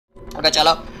ওকে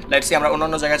চলো let's see আমরা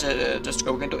অন্য জায়গায় টেস্ট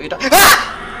করব কিন্তু এটা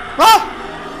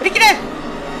এটা কি রে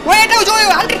ওই এটা ওই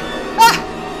আন্টি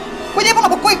কই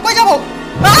যাবো কই যাবো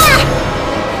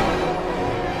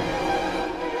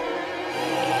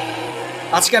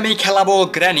আজকে আমি খেলাবো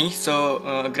গ্র্যানি সো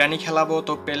গ্র্যানি খেলাবো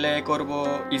তো প্লে করব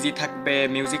ইজি থাকবে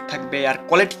মিউজিক থাকবে আর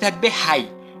কোয়ালিটি থাকবে হাই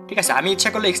ঠিক আছে আমি ইচ্ছা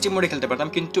করলে এক্সট্রিম মোডে খেলতে পারতাম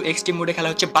কিন্তু এক্সট্রিম মোডে খেলা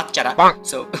হচ্ছে বাচ্চারা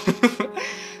so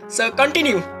so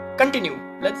continue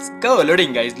let's go loading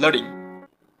guys loading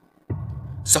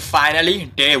so finally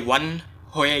day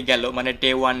 1 হয়ে গেল মানে ডে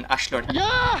 1 আসলো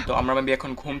তো আমরা মেবি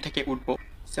এখন ঘুম থেকে উঠবো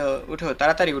সো উঠো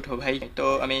তাড়াতাড়ি উঠো ভাই তো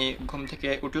আমি ঘুম থেকে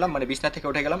উঠলাম মানে বিছানা থেকে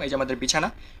উঠে গেলাম এই যে আমাদের বিছানা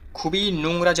খুবই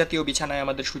নোংরা জাতীয় বিছানায়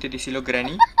আমাদের শুতে দিছিল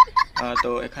গ্র্যানি তো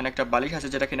এখানে একটা বালিশ আছে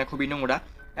যেটা কিনা খুবই নোংরা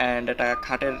অ্যান্ড এটা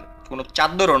খাটের কোনো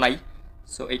চাদরও নাই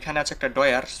সো এইখানে আছে একটা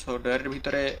ডয়ার সো ডয়ারের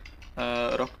ভিতরে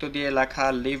রক্ত দিয়ে লেখা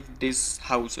লিভ দিস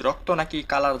হাউস রক্ত নাকি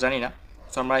কালার জানি না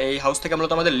সো আমরা এই হাউস থেকে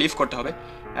মূলত আমাদের লিভ করতে হবে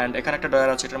অ্যান্ড এখানে একটা ডয়ার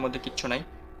আছে এটার মধ্যে কিচ্ছু নাই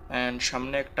অ্যান্ড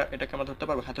সামনে একটা এটাকে আমরা ধরতে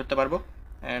পারবো হ্যাঁ ধরতে পারবো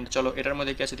অ্যান্ড চলো এটার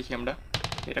মধ্যে কি আছে দেখি আমরা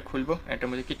এটা খুলবো এটার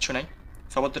মধ্যে কিচ্ছু নাই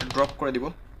সবত্র ড্রপ করে দিব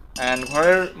অ্যান্ড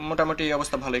ঘরের মোটামুটি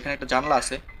অবস্থা ভালো এখানে একটা জানলা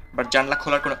আছে বাট জানলা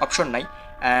খোলার কোনো অপশন নাই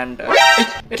অ্যান্ড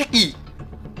এটা কি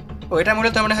ও এটা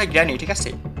মূলত মনে হয় গ্র্যানি ঠিক আছে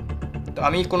তো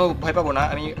আমি কোনো ভয় পাবো না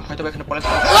আমি হয়তো এখানে পড়ে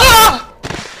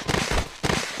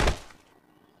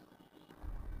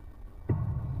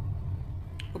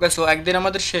ওকে সো একদিন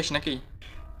আমাদের শেষ নাকি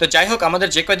তো যাই হোক আমাদের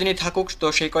যে কয়দিনই থাকুক তো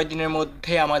সেই কয়দিনের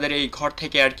মধ্যে আমাদের এই ঘর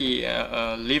থেকে আর কি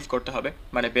লিভ করতে হবে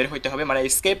মানে বের হইতে হবে মানে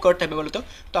এসকেপ করতে হবে মূলত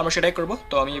তো আমরা সেটাই করবো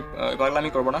তো আমি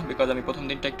পাগলামি করবো না বিকজ আমি প্রথম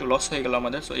দিনটা একটু লস হয়ে গেল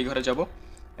আমাদের সো এই ঘরে যাবো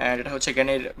অ্যান্ড এটা হচ্ছে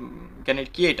জ্ঞানের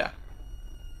কি এটা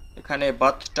এখানে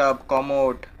বাথটাব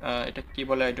কমোড এটা কি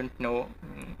বলে I don't know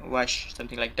wash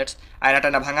something like that's আয়না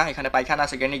টানা ভাঙা এখানে পায়খানা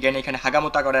আছে জ্ঞানী এখানে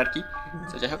হাগামোতা করে আর কি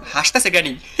তো যাই হোক হাসতেছে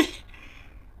জ্ঞানী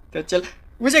তো চল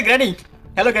বুঝে granny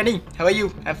hello granny how are you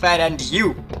I am fine and you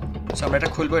so আমরা এটা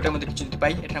খুলবো এটার মধ্যে কিছু দিতে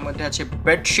পাই এটার মধ্যে আছে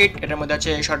বেডশিট এটার মধ্যে আছে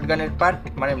শর্টগানের পার্ট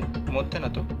মানে মধ্যে না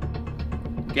তো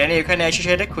গ্র্যানি এখানে এসে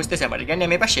সেটা খুঁজতেছে আমার গ্র্যানি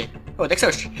আমি পাশে ও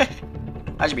দেখছোস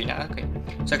আসবি না ওকে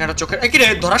সো এখানে চোখের কি রে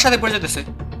ধরার সাথে পড়ে যেতেছে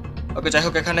ওকে যাই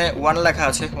হোক এখানে 1 লেখা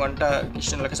আছে 1টা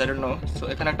খ্রিস্টান লেখা আছে আই ডোন্ট নো সো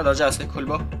এখানে একটা দরজা আছে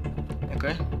খুলবো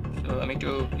ওকে সো আমি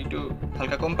একটু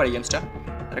হালকা কম পারি গেমসটা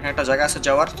আর এখানে একটা জায়গা আছে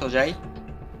যাওয়ার তো যাই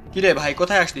কি রে ভাই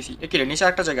কোথায় আসতেছি এ কি রে নিচে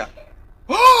একটা জায়গা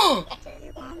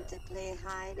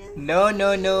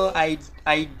no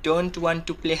I don't want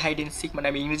to play hide and sick মানে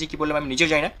আমি ইংরেজি কি বললাম আমি নিজেও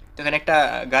জানি না তো এখানে একটা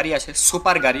গাড়ি আছে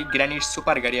সুপার গাড়ি গ্র্যানির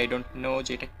সুপার গাড়ি আই ডোন্ট নো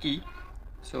যে এটা কি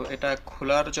সো এটা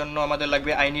খোলার জন্য আমাদের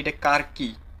লাগবে আই নিড এ কার কি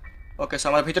ওকে সো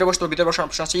আমার ভিতরে বসার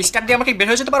অপশন আছে স্টার্ট দিয়ে আমাকে বের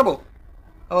হয়ে যেতে পারবো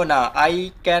ও না I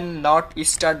can not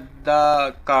start the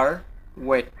car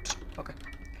wait okay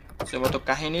so মতো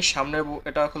কাহিনী সামনের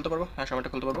এটা খুলতে পারবো হ্যাঁ সামনেটা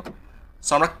খুলতে পারবো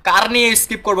সো আমরা কার নিয়ে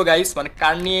স্কিপ করবো গাইস মানে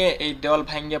কার নিয়ে এই দেওয়াল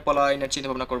ভাঙ্গে পলায়নের চিন্তা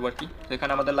ভাবনা করবো আর কি তো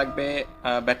এখানে আমাদের লাগবে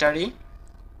ব্যাটারি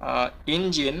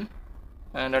ইঞ্জিন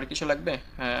অ্যান্ড আর কিছু লাগবে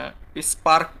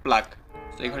স্পার্ক প্লাগ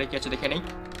তো এই ঘরে কি আছে দেখে নেই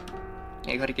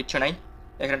এই ঘরে কিচ্ছু নাই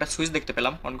এখানে একটা সুইচ দেখতে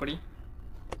পেলাম অন করি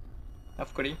অফ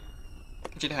করি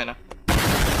কিছুতে হয় না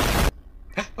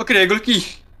হ্যাঁ ওকে এগুলো কি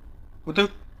বুঝতে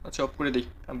আচ্ছা অফ করে দিই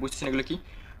আমি বুঝতেছি না এগুলো কি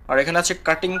আর এখানে আছে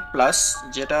কাটিং প্লাস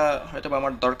যেটা হয়তো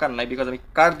আমার দরকার নাই বিকজ আমি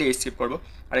কার দিয়ে স্কিপ করবো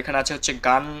আর এখানে আছে হচ্ছে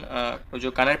গান ওই যে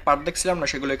গানের পার্ট দেখছিলাম না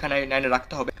সেগুলো এখানে নাইনে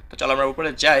রাখতে হবে তো চলো আমরা উপরে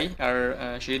যাই আর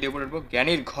সেই দিয়ে উপরে উঠবো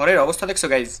জ্ঞানীর ঘরের অবস্থা দেখছো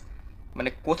গাইজ মানে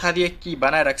কোথা দিয়ে কি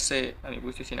বানায় রাখছে আমি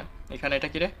বুঝতেছি না এখানে এটা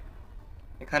কি রে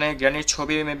এখানে জ্ঞানীর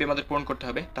ছবি মেবি আমাদের পূরণ করতে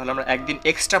হবে তাহলে আমরা একদিন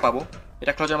এক্সট্রা পাবো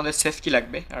এটা খোঁজার আমাদের সেফ কি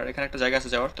লাগবে আর এখানে একটা জায়গা আছে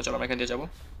যাওয়ার তো চলো আমরা এখান দিয়ে যাবো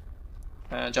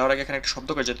যাওয়ার আগে এখানে একটা শব্দ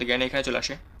করে যেতে জ্ঞানী এখানে চলে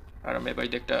আসে আর আমি এবার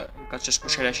একটা কাজ শেষ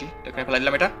করে সেরে আসি তো এখানে ফেলা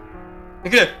দিলাম এটা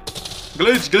এখানে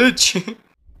গ্লিচ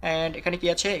অ্যান্ড এখানে কি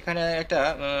আছে এখানে একটা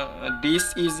দিস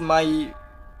ইজ মাই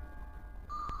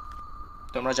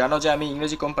তোমরা জানো যে আমি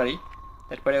ইংরেজি কম পারি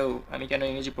তারপরেও আমি কেন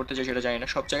ইংরেজি পড়তে চাই সেটা জানি না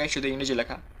সব জায়গায় শুধু ইংরেজি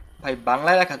লেখা ভাই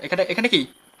বাংলায় লেখা এখানে কি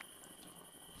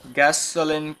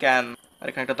গ্যাসোলিন ক্যান আর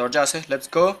এখানে একটা দরজা আছে লেটস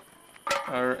গো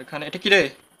আর এখানে এটা কি রে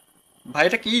ভাই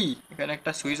এটা কি এখানে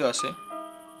একটা সুইচও আছে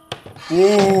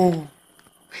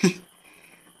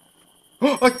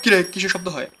ও কি রে কিসের শব্দ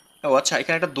হয় ও আচ্ছা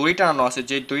এখানে একটা দড়ি টানানো আছে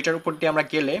যে দড়িটার উপর দিয়ে আমরা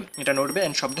গেলে এটা নড়বে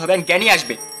এন্ড শব্দ হবে এন্ড জ্ঞানী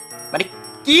আসবে মানে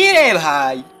কি রে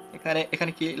ভাই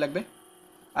এখানে কি লাগবে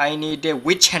I need a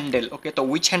which handle ওকে তো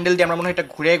উইচ হ্যান্ডেল দিয়ে আমরা মনে হয় এটা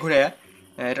ঘুরে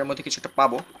এটার মধ্যে কিছু একটা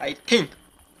পাবো আই থিঙ্ক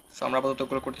সো আমরা আপাতত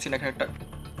ওগুলো করতেছি না এখানে একটা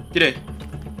কি রে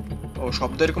ও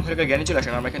শব্দ এরকম হয়ে জ্ঞানী চলে আসে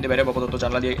না আমরা এখান দিয়ে বাইরে আপাতত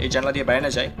জানলা দিয়ে বাইরে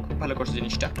না যাই খুব ভালো করছে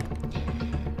জিনিসটা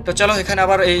তো চলো এখানে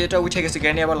আবার এটা উঠে গেছে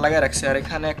জ্ঞানী আবার লাগিয়ে রাখছে আর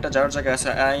এখানে একটা যাওয়ার জায়গা আছে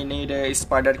আই নিড এ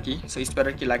স্পাইডার কি সো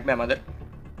স্পাইডার কি লাগবে আমাদের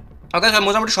ওকে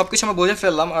মোটামুটি সব কিছু আমরা বুঝে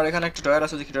ফেললাম আর এখানে একটা ড্রয়ার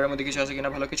আছে দেখি ড্রয়ারের মধ্যে কিছু আছে কিনা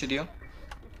ভালো কিছু দিও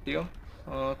দিও।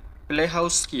 প্লে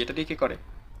হাউস কি, এটা দিয়ে কী করে?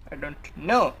 I don't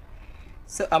know.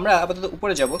 সো আমরা আপাতত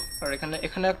উপরে যাব। আর এখানে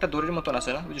এখানে একটা দড়ির মতন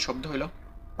আছে না, ওই যে শব্দ হইলো।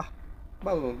 বাহ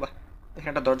বাহ বাহ বাহ।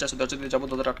 এখানে একটা দরজা আছে, দরজা দিয়ে যাবো,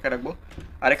 দরজাটা আটকে রাখবো।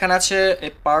 আর এখানে আছে এ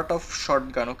part of short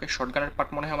gun. Okay, short গানের পার্ট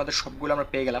মনে হয় আমাদের সবগুলো আমরা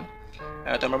পেয়ে গেলাম।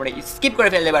 তো আমরা মানে স্কিপ করে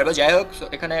ফেলতে পারবো। যাই হোক, সো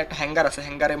এখানে একটা হ্যাঙ্গার আছে,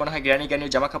 হ্যাঙ্গারে মনে হয়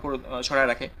জ্ঞানীর জামা কাপড় ছড়ায়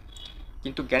রাখে।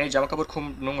 কিন্তু জ্ঞানীর জামা কাপড় খুব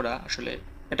নোংরা আসলে।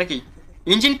 এটা কি?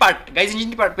 Engine part guys,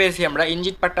 engine part পেয়েছি আমরা।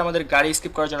 ইঞ্জিন পার্টটা আমাদের গাড়ি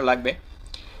স্কিপ করার জন্য লাগবে।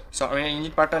 সো আমি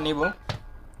ইঞ্জিন পার্টটা নিব।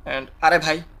 অ্যান্ড আরে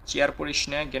ভাই, চেয়ার পড়িস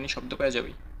না, জ্ঞানী শব্দ পেয়ে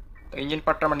যাবি। তো ইঞ্জিন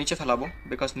পার্টটা আমরা নিচে ফেলাবো,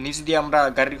 বিকজ নিচ দিয়ে আমরা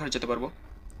গাড়ির ঘরে যেতে পারবো।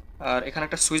 আর এখানে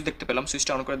একটা সুইচ দেখতে পেলাম,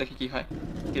 সুইচটা অন করে দেখি কি হয়।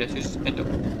 কি রে সুইচ? এই তো।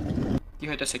 কি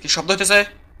হইতেছে? কি শব্দ হইতেছে?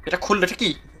 এটা খুললে, এটা কি?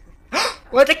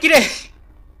 ও এটা কি রে?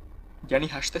 জ্ঞানী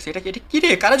হাসতেছে। এটা কি? এটা কি রে?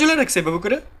 কারা ঝুলে রাখছে বাবু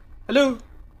করে? Hello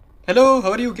hello,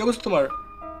 how are you? কি অবস্থা তোমার?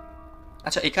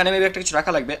 আচ্ছা, এখানে মেবি একটা কিছু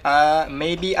রাখা লাগবে।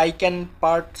 Maybe I can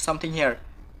part something here.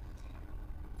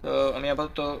 তো আমি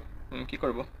আপাতত কি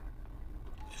করব?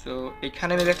 সো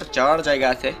এখানে মেবি একটা যাওয়ার জায়গা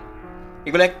আছে।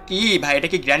 এগুলা কি ভাই? এটা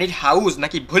কি গ্র্যানির হাউস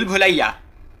নাকি ভুল ভুলাইয়া?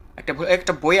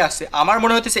 একটা বই আছে, আমার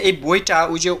মনে হতেছে এই বইটা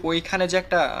ওই যে ওইখানে যে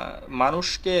একটা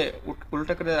মানুষকে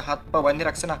উল্টা করে হাত পা বাঁধে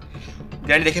রাখছে না।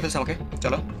 গ্র্যানি দেখে ফেলছে আমাকে।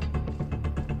 চলো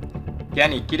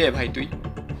গ্র্যানি, কি রে ভাই তুই?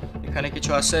 এখানে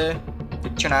কিছু আছে?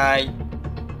 কিচ্ছু নাই।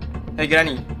 এই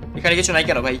গ্র্যানি, এখানে কিছু নাই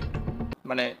কেন ভাই?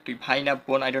 মানে তুই ভাই না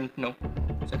বোন, আই ডোন্ট নো।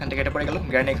 এখান থেকে এটা পড়ে গেল।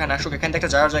 গ্র্যানি এখানে আসুক, এখান থেকে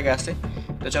একটা যাওয়ার জায়গা আছে।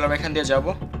 তো চলো আমরা এখান দিয়ে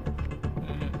যাবো।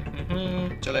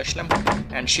 চলে আসলাম।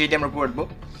 অ্যান্ড সেই দিয়ে আমরা পড়বো।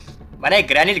 মানে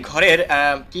গ্র্যানির ঘরের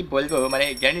কি বলবো, মানে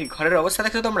গ্র্যানির ঘরের অবস্থা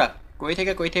দেখছো তোমরা? কই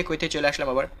থেকে চলে আসলাম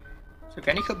আবার। তো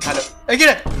গ্র্যানি খুব ভালো। এই কি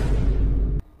রে?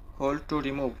 Hold to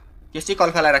remove. KC call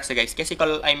ফেলা রাখছে guys. KC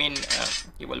call I mean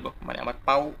কি বলবো, মানে আমার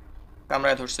পাও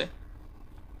কামড়ায় ধরছে।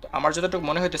 তো আমার যতটুকু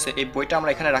মনে হইতেছে এই বইটা আমরা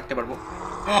এখানে রাখতে পারবো।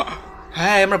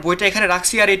 হ্যাঁ, আমরা বইটা এখানে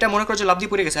রাখছি। আর এটা মনে করো যে লাভ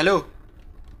দিয়ে পড়ে গেছে। হ্যালো,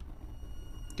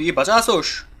 তুই কি বাঁচা আসোস?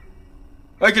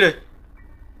 ওই কিরে,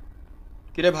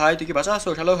 কিরে ভাই তুই কি বাঁচা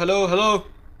আসোস? Hello hello hello.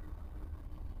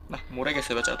 না, মরে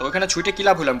গেছে বেচারা। তো ওখানে ছুটে কি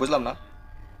লাভ হলাম বুঝলাম না।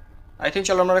 আই থিঙ্ক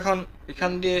চলো আমরা এখন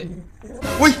এখান দিয়ে।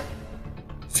 উই,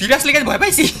 সিরিয়াসলি গাইস ভয়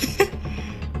পাইছি।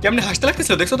 কেমনে হাসতে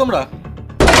লাগতেছিল দেখছো তোমরা?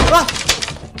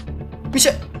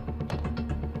 পিছে।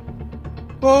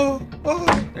 ও ও,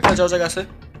 এখানে যাওয়ার জায়গা আছে,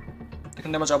 এখান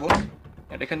দিয়ে আমরা যাবো।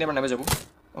 এখান দিয়ে আমরা নেমে যাবো।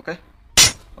 ওকে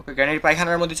ওকে, গ্যানির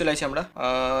পায়খানার মধ্যে চলে আসি আমরা।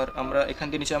 আর আমরা এখান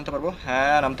দিয়ে নিচে নামতে পারবো।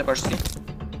 হ্যাঁ, নামতে পারছি।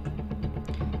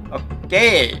 ওকে,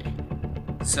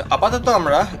 আপাতত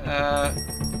আমরা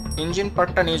ইঞ্জিন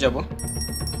পার্টটা নিয়ে যাব।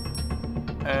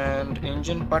 অ্যান্ড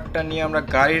ইঞ্জিন পার্টটা নিয়ে আমরা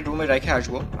গাড়ির রুমে রেখে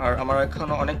আসবো। আর আমার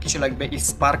এখনও অনেক কিছু লাগবে।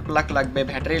 স্পার্ক প্লাগ লাগবে,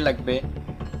 ব্যাটারি লাগবে।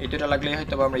 এই দুটো লাগলেই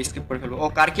হয়তো আমরা স্কিপ করে ফেলবো। ও,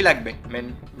 কার কি লাগবে? মেন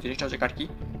জিনিসটা হচ্ছে কার কি।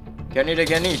 জ্ঞানী রে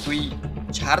জ্ঞানী, তুই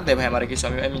ছাড় দে ভাই আমার কিছু।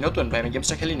 আমি নতুন ভাই, আমি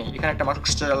গেমসটা খেলি নি। এখানে একটা মাস্ক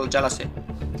জাল আছে,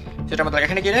 সেটা আমাদের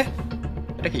এখানে কি রে?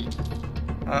 এটা কি?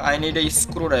 I need a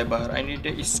screw driver.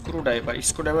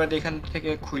 Screw driver দিয়ে এখান থেকে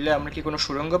খুললে আমরা কি কোনো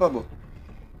সুরঙ্গ পাবো?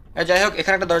 যাই হোক,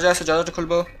 এখানে একটা দরজা আছে, দরজাটা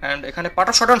খুলবো। অ্যান্ড এখানে পার্ট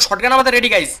অফ শর্টগান আমাদের রেডি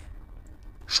গাইজ।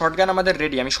 শর্টগান আমাদের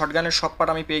রেডি। আমি শর্টগানের সব পার্ট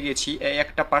আমি পেয়ে গেছি। এই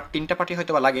একটা পার্ট, 3টা পার্টই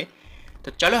হয়তো বা লাগে। তো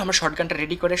চলো আমরা শর্টগানটা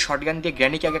রেডি করে শর্টগান দিয়ে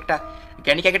জ্ঞানীকে আগে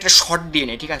একটা শর্ট দিয়ে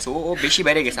নেই, ঠিক আছে? ও বেশি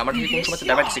বেড়ে গেছে আমার থেকে, কোন সময়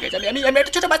দাবা শিখে গেছে। আমি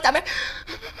একটা ছোটো বাচ্চা, আমি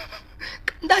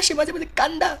কান্দা আসে মাঝে মাঝে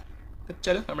কান্দা। তো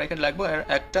চলো আমরা এখানে লাগবো। আর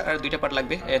একটা আর 2টা পার্ট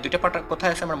লাগবে। 2টা পার্ট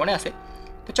কোথায় আছে আমার মনে আছে।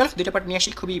 তো চলো 2টা পার্ট নিয়ে আসি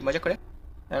খুবই মজা করে।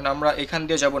 অ্যান্ড আমরা এখান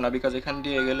দিয়ে যাবো না, বিকজ এখান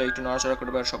দিয়ে গেলে একটু নড়াচড়া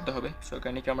করবে আর শব্দ হবে। সো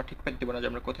জ্ঞানীকে আমরা ঠিক পেতে দেবো না যে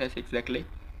আমরা কোথায় আছি এক্স্যাক্টলি।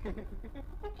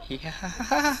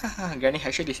 জ্ঞানী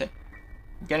হাসে দিছে।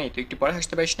 জ্ঞানী, তুই একটু পরে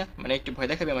হাসতে পারিস না? মানে একটু ভয়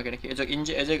দেখাবি আমাকে নাকি?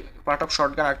 এই যে পার্ট অফ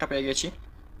শর্টগান একটা পেয়ে গেছি।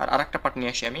 আর আরেকটা পার্ট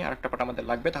নিয়ে আসি আমি। আরেকটা পার্ট আমাদের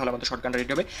লাগবে, তাহলে আমাদের শর্টগানটা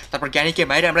রেডি হবে। তারপর জ্ঞানীকে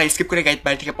বাইরে আমরা স্কিপ করে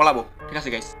বাইরে থেকে পলাবো। ঠিক আছে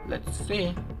গাইস, লেটস সি।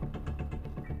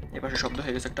 এপাশে শব্দ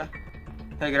হয়ে গেছে একটা।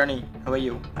 হ্যাঁ granny, how are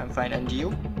you? I am fine, and you?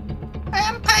 I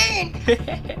am fine.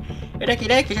 এটা কি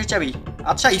রে? কিসের চাবি?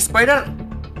 আচ্ছা, স্পাইডার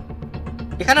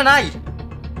এখানে নাই।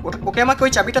 ওকে আমাকে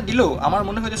ওই চাবিটা দিল। আমার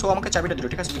মনে হয়েছে ও আমাকে চাবিটা দিল।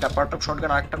 ঠিক আছে, পার্ট অফ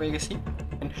শর্টগান আরেকটা পেয়ে গেছি।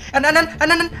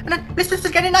 প্লিজ প্লিজ,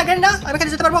 গ্রানি না, গ্রানি না, আমি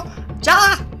এখানে যেতে পারবো। যা,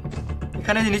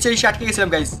 এখানে নিচে এসে আটকে গেছিলাম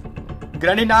গাইস।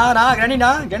 গ্রানি না, না গ্রানি না,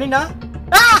 গ্রানি না,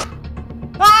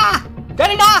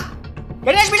 গ্রানি না,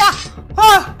 গ্রানি আসবি না।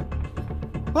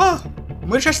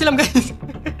 মরে আসছিলাম গাইস।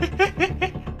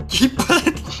 কি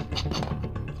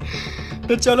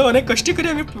তো চলো, অনেক কষ্ট করে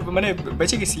আমি মানে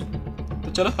বেঁচে গেছি। তো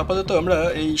চলো আপাতত আমরা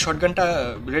এই শর্টগানটা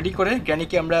রেডি করে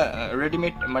জ্ঞানীকে আমরা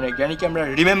রেডিমেড, মানে জ্ঞানীকে আমরা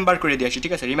রিমেম্বার করে দিয়ে আসি।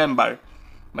 ঠিক আছে, রিমেম্বার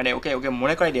মানে ওকে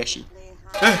মনে করে দিয়ে আসি।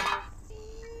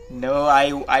 নো,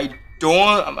 আই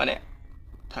ডোন্ট, মানে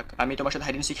থাক, আমি তোমার সাথে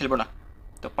হাইড অ্যান্ড সিক খেলবো না।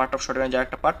 তো পার্ট অফ শর্টগান যার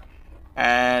একটা পার্ট।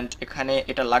 অ্যান্ড এখানে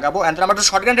এটা লাগাবো। অ্যান্ড আমার তো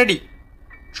শর্টগান রেডি।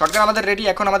 শটগান আমাদের রেডি।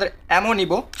 এখন আমাদের অ্যামো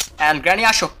নিব। অ্যান্ড গ্র্যানি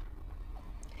আসো,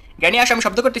 গ্র্যানি আসো, আমি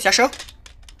শব্দ করতেছি, আসো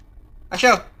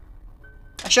আসো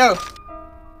আসো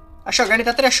আসো গ্র্যানি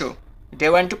তাড়াতাড়ি আসো। Day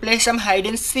want to play some hide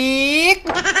and sick,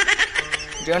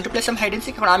 day want to play some hide and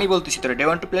sick. এখন আমি বলতেছি তোরে day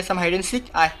want to play some hide and sick.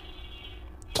 আয়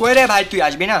কই রে ভাই, তুই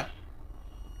আসবি না?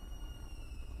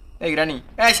 এই গ্র্যানি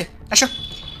এসে আসো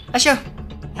আসো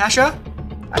আসো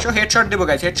আসো, হেডশট দেবো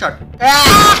গাইস, হেডশট।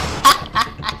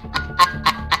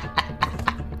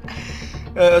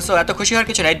 সো এত খুশি হওয়ার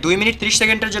কিছু নাই। 2 মিনিট 30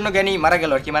 সেকেন্ডের জন্য জ্ঞানী মারা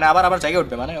গেল আর কি, মানে আবার জায়গায়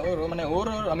উঠবে, ওর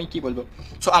আমি কি বলবো।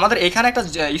 সো আমাদের এখানে একটা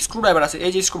স্ক্রু ড্রাইভার আছে,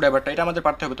 এই যে স্ক্রু ড্রাইভারটা, এটা আমাদের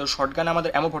পারতে হবে। তো শর্টগানে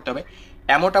আমাদের অ্যামো ভরতে হবে।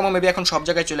 অ্যামোটামো মেবি এখন সব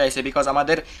জায়গায় চলে আসে, বিকজ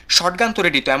আমাদের শর্টগান তো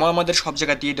রেডি, তো অ্যামো আমাদের সব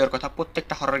জায়গায় দিয়ে দেওয়ার কথা,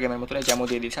 প্রত্যেকটা হরর গেমের মতো এই অ্যামো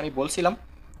দিয়ে দিয়েছে। আমি বলছিলাম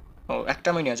ও একটা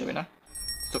আমি নেওয়া যাবে না,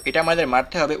 তো এটা আমাদের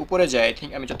মারতে হবে উপরে যায়। আই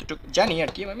থিঙ্ক আমি যতটুকু জানি আর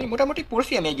কি, আমি মোটামুটি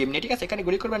পড়ছি আমি এই গেম নিয়ে, ঠিক আছে? এখানে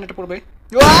গুলি করবেন, এটা পড়বে।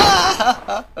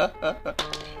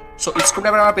 সো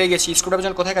স্ক্রুড্রাইভার আমরা পেয়ে গেছি। স্ক্রুড্রাইভার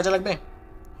যেন কোথায় কাজে লাগবে?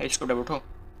 হ্যাঁ স্ক্রুড্রাইভার উঠো।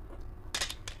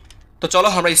 তো চলো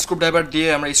আমরা স্ক্রুড্রাইভার দিয়ে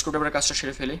আমরা স্ক্রুড্রাইভারের কাজটা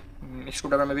সেরে ফেলি।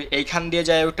 স্ক্রুড্রাইভার মেবি এইখান দিয়ে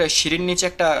যায়, ওটা সিঁড়ির নিচে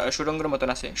একটা সুড়ঙ্গের মতন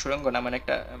আছে, সুড়ঙ্গ না মানে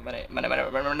একটা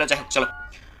মানে যাই হোক। চলো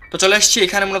তো চলে এসেছি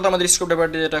এখানে, মূলত আমাদের স্ক্রুড্রাইভার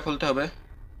দিয়ে এটা খুলতে হবে।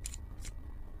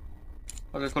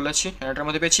 ওকে খুলেছি, এটার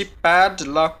মধ্যে পেয়েছি প্যাড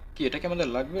লক। কি এটা কি আমাদের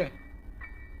লাগবে?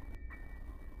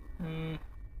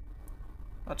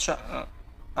 আচ্ছা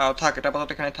থাক, এটা আপাতত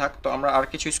এখানে থাক। তো আমরা আর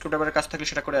কিছু স্ক্রুড্রাইভারের কাজ থাকলে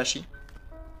সেটা করে আসি।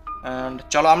 অ্যান্ড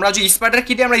চলো আমরা যে স্পাইডার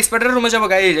কি দিয়ে আমরা স্পাইডারের রুমে যাবো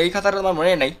গাইজ, এই কথাটা আমার মনে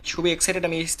নাই, খুবই এক্সাইটেড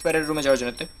আমি স্পাইডারের রুমে যাওয়ার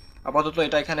জন্য। আপাতত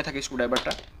এটা এখানে থাকে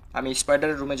স্ক্রুড্রাইভারটা, আমি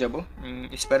স্পাইডারের রুমে যাব।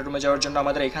 স্পাইডার রুমে যাওয়ার জন্য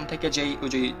আমাদের এখান থেকে যেই ওই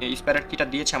যে স্পাইডার কিটা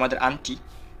দিয়েছে আমাদের আন্টি,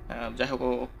 যাই হোক ও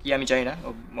কি আমি জানি না,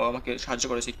 ও আমাকে সাহায্য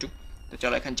করেছে একটু। তো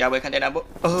চলো এখানে যাবো, এখানে নামবো।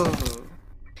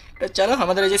 ও চলো,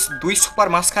 আমাদের এই যে 2 সুপার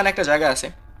মাঝখানে একটা জায়গা আছে,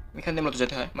 এখান দিয়ে মূলত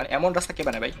যেতে হয়। মানে এমন রাস্তা কে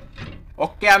বানায় ভাই?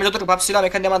 ওকে আমি যতটুকু ভাবছিলাম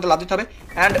এখান দিয়ে আমাদের লাভ দিতে হবে।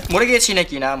 অ্যান্ড মরে গিয়েছি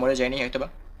নাকি? না মরে যায়নি হয়তো বা।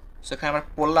 সেখানে আমরা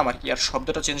পড়লাম আর কি, আর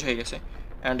শব্দটা চেঞ্জ হয়ে গেছে।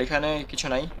 অ্যান্ড এখানে কিছু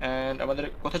নাই। অ্যান্ড আমাদের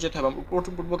কোথায় যেতে হবে? উপর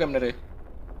উঠবো কেমনে রে?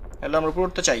 হ্যালো আমরা উপর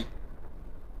উঠতে চাই।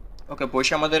 ওকে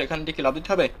বসে আমাদের এখান থেকে লাভ দিতে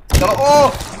হবে। চলো। ও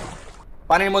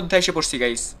পানির মধ্যে এসে পড়ছি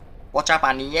গাইস, পচা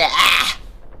পানি।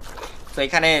 তো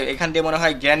এখান দিয়ে মনে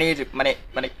হয় জ্ঞানীর মানে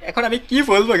মানে এখন আমি কি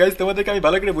বলবো গাইস, তোমাদেরকে আমি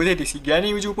ভালো করে বুঝিয়ে দিছি। জ্ঞানী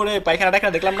ওই যে উপরে পায়খানা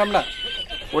টাইখানা দেখলাম না আমরা,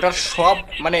 ওটার সব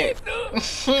মানে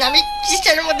আমি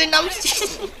কিসের মধ্যে নামছি।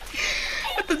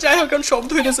 তো যাই হোক কারণ শব্দ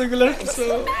হয়ে গেছে ওইগুলোর। তো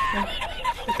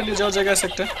এখানে যাওয়ার জায়গা আছে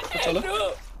একটা, তো চলো।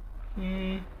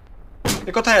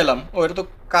 এ কোথায় এলাম? ও এটা তো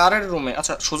কারের রুমে।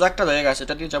 আচ্ছা সোজা একটা জায়গা আছে,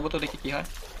 এটা দিয়ে যাবো, তো দেখি কি হয়।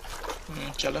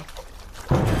 চলো।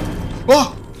 ও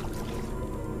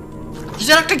কি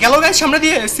যেন একটা গেল গাইস সামনে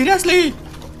দিয়ে, সিরিয়াসলি?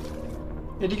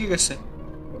 এদিকে গেছে,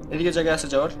 এদিকে জায়গা আছে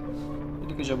যাওয়ার,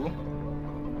 এদিকে যাবো।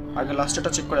 আগে লাস্টটা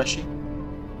চেক করে আসি।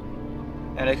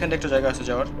 এখানে একটা জায়গা আছে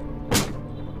যাওয়ার।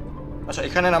 আচ্ছা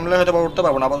এখানে নামলে হয়তো উঠতে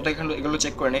পারবো না, আপাতত এখানে এগুলো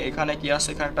চেক করে নেই। এখানে কি আছে?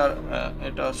 এখানে একটা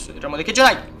এটা আছে, এটার মধ্যে কিছু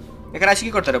নাই। এখানে আসি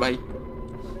কি করতে রে ভাই?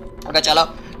 ওকে চলো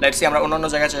লেটস সি, আমরা অন্য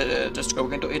জায়গায় টেস্ট করবো।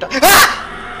 কিন্তু এটা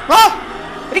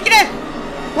এটা কি রে?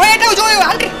 ওই এটা ওই যে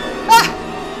আন্টি,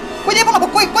 কই যাবো?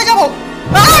 কই যাবো?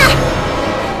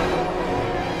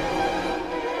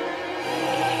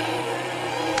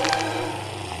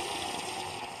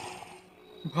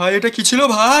 ভাই এটা কি ছিল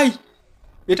ভাই?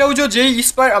 এটা ওই যে যেই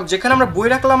যেখানে আমরা বই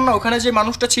রাখলাম না, ওখানে যে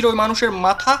মানুষটা ছিল, ওই মানুষের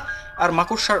মাথা আর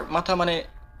মাকড়সার মাথা মানে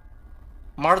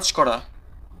মার্জ করা।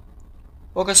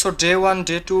 ওকে সো ডে 1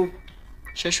 ডে 2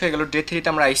 শেষ হয়ে গেল, ডে 3-তে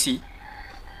আমরা আইসি।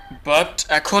 বাট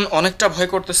এখন অনেকটা ভয়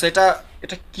করতেছে। এটা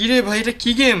এটা কী রে ভাই, এটা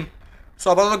কী গেম? সো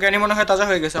আপাতত জ্ঞানী মনে হয় তাজা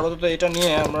হয়ে গেছে। আপাতত এটা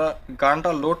নিয়ে আমরা গানটা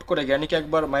লোড করে জ্ঞানীকে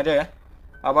একবার মাইরে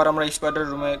আবার আমরা স্পাইডার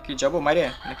রুমে কি যাবো মাইরে,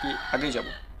 নাকি আগেই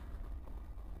যাবো?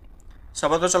 সো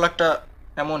আপাতত চলো একটা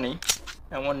এমন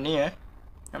নিয়ে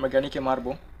আমরা জ্ঞানীকে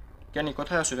মারবো। জ্ঞানী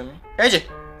কোথায় আছো তুমি? এই যে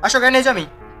আসো জ্ঞানী, এই যে আমি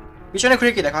পিছনে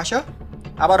ঘুরে কি দেখো, আসো।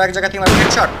 আবার এক জায়গা থেকে মারবো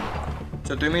হেডশট।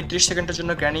 সো 2 মিনিট 30 সেকেন্ডের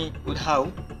জন্য জ্ঞানী উধাও।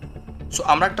 সো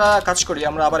আমরা একটা কাজ করি,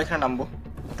 আমরা আবার এখানে নামবো,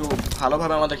 একটু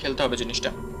ভালোভাবে আমাদের খেলতে হবে জিনিসটা।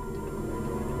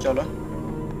 চলো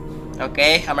ওকে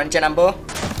আমরা নিচে নামবো।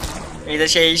 এই যে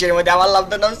সেই ইসের মধ্যে আমার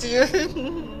লাভটা নামছি।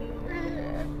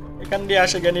 এখান দিয়ে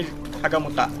আসে জ্ঞানীর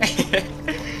হাগামোতা।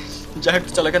 যাই হোক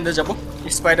চলো এখান দিয়ে যাবো।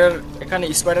 স্পাইডার, এখানে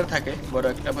স্পাইডার থাকে বড়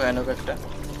একটা, ভয়ানক একটা।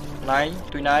 নাই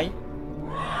তুই নাই,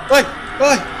 ওই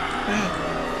ওই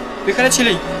এখানে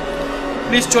ছিলি,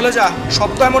 প্লিজ চলে যা।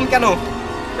 শব্দ এমন কেন?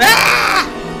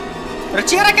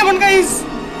 চেহারা কেমন গাইস?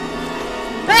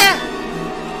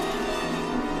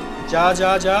 যা যা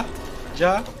যা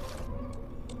যা,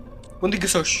 কোন দিকে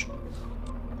গেছোস?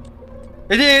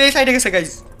 এই সাইডে গেছে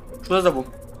গাইস, সোজা যাবো।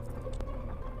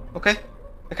 ওকে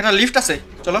এখানে লিফট আছে,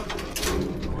 চলো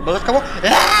বাজার খাবো।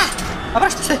 আবার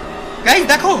আসতেছে গাইস,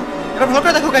 দেখো এবার ভালো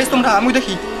করে দেখো গাইস তোমরা, আমি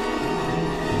দেখি।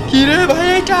 কি রে ভাই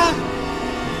এটা?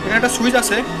 এখানে একটা সুইচ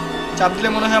আছে, চাপ দিলে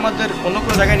মনে হয় আমাদের অন্য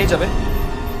কোনো জায়গায় নিয়ে যাবে।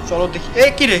 চলো দেখি। এ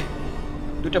কি রে?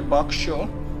 দুইটা বাক্স।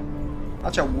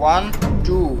 আচ্ছা 1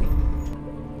 2।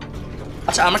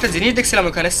 আচ্ছা আমরা একটা জিনিস দেখছিলাম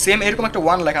ওখানে, সেম এরকম একটা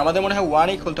 1 লেখা। আমাদের মনে হয়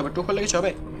 1ই খুলতে হবে। 2 খুললে কিছু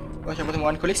হবে? আচ্ছা প্রথমে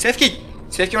 1 খুলি। সেফ কি?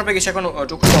 সেফ কি আমরা গেছি এখন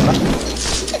 2 খুলবো আমরা।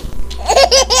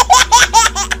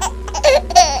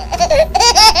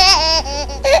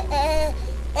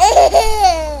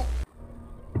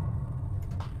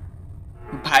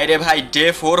 ভাই রে ভাই, ডে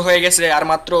 4 হয়ে গেছে আর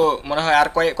মাত্র মনে হয় আর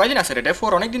কয়দিন আছে রে? ডে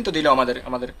 4 অনেকদিন তো দিল আমাদের।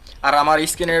 আর আমার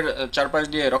স্কিনের চারপাশ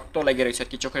দিয়ে রক্ত লেগে রয়েছে আর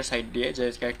কি, চোখের সাইড দিয়ে যে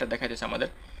ক্যারেক্টার দেখাইতেছে আমাদের।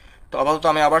 তো আপাতত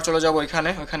আমি আবার চলে যাবো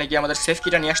ওখানে গিয়ে আমাদের সেফ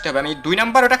কিটা নিয়ে আসতে হবে। আমি 2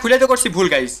 নাম্বার ওটা খুলে তো করছি ভুল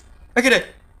গাইস। কি রে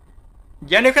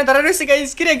জ্ঞানী ওখানে দাঁড়া রয়েছে গাইস।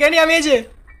 কি রে জ্ঞানী? আমি এই যে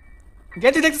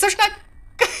জ্ঞানী দেখতেছিস না?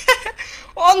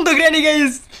 অন্ধ গ্র্যানি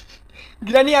গাইস।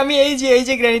 গ্র্যানি আমি এই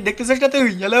যে গ্র্যানি দেখতেছিস না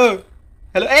তুই? হ্যালো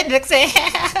হ্যালো, এই দেখছে।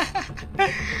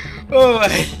 ও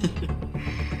ভাই,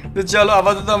 তো চলো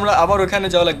আপাতত আমরা আবার ওখানে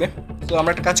যাওয়া লাগবে। তো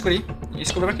আমরা একটা কাজ করি,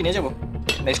 স্ক্রুড্রাইভার কিনে যাবো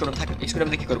না? স্ক্রুড্রাইভার থাকে,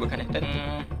 স্ক্রুড্রাইভার দিয়ে কী করবো এখানে?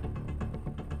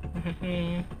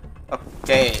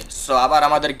 ওকে, সো আবার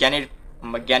আমাদের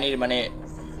জ্ঞানীর মানে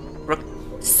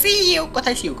সিইও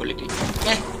কোথায়? সিইও করলি তুই?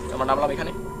 আমরা নামলাম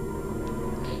এখানে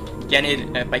জ্ঞানীর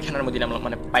পায়খানার মধ্যে নামলাম,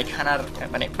 মানে পায়খানার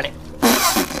মানে মানে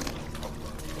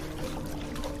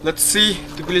লেটস সি।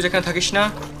 তুই প্লিজ এখানে থাকিস না,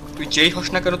 তুই যেই হস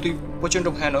না কেন তুই প্রচণ্ড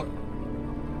ভয়ানক।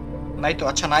 নাই তো,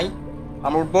 আচ্ছা নাই।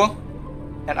 আমরা উঠবো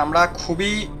অ্যান্ড আমরা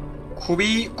খুবই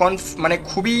খুবই মানে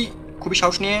খুবই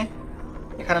সাহস নিয়ে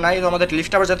এখানে নাই তো আমাদের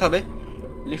লিফটে আবার যেতে হবে।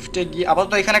 লিফটে গিয়ে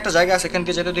আপাতত এখানে একটা জায়গা আছে, এখান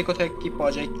দিয়ে যেতে তুই কোথায় কী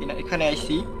পাওয়া যায় কিনা। এখানে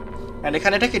আইসি অ্যান্ড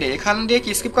এখানে এটা কি রে? এখান দিয়ে কি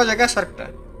স্কিপ করা জায়গা আছে একটা?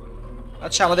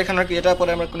 আচ্ছা আমাদের এখানে কি এটা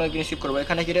পরে আমরা কোনো জিনিস স্কিপ করবো।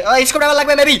 এখানে কি রে? স্ক্রুড্রাইভার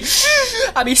লাগবে মেবি।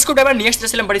 আমি স্ক্রুড্রাইভার নিয়ে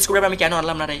আসতেছিলাম, বাট স্ক্রুড্রাইভার আমি কেন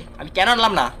আনলাম না রে?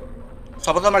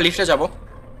 সবত আমরা লিফটে যাবো।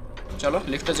 চলো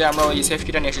লিফটে যাই, আমরা ওই সেফ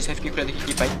কিটা নিয়ে আসি। সেফ কি খুলে দেখি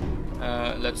কী পাই।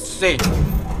 Let's see.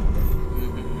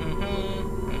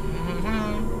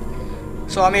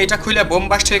 সো আমি এটা খুলে বোম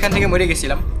বাস্ট হয়ে এখান থেকে মরে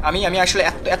গেছিলাম। আমি আসলে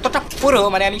এতটা পুরো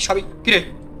মানে আমি সবই কিরে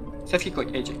সেফ কি কই?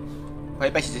 এই যে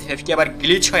ভয় পাইছি যে সেফ কি আবার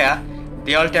গ্লিচ হয়ে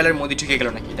দেওয়াল টেলের মধ্যে ঢুকে গেল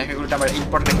নাকি। দেখা গেলো আমার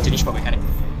ইম্পর্টেন্ট জিনিস পাবো এখানে।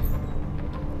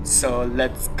 So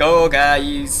let's go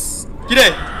guys. কিরে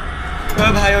ও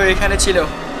ভাই, ও এখানে ছিল।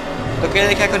 তোকে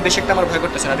দেখে এখন বেশি একটা আমার ভয়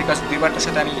করতেছে না, বিকজ দুইবার তোর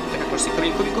সাথে আমি দেখা করছি।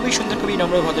 খুবই সুন্দর, খুবই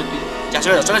নম্র ভদ্র তুই। যা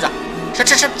চলে যা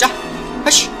শট যা।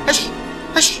 হাস হাস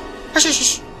হাস হাস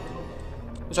হাস।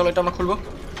 চলো এটা আমরা খুলবো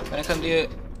এখান দিয়ে।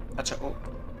 আচ্ছা ও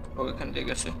এখান দিয়ে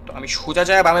গেছে। তো আমি সোজা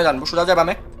যায় বামে জানবো। সোজা যায়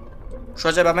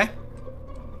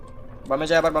বামে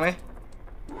যায় আবার বামে।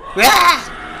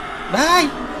 ভাই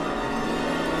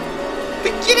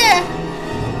তুই কি রে?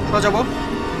 সোজা যাবো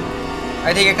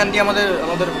আই থিঙ্ক এখান দিয়ে আমাদের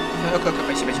ওকে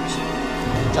পাইছি।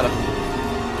 চলো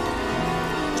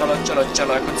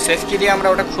এখন সেফ কি দিয়ে আমরা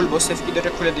ওটা খুলবো। সেফ কি দিয়ে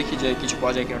ওটা খুলে দেখি যে কিছু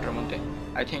পাওয়া যায় কি ওটার মধ্যে।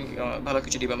 আই থিঙ্ক ভালো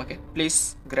কিছু দিবে আমাকে। প্লিজ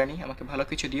গ্র্যানি আমাকে ভালো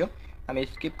কিছু দিও, আমি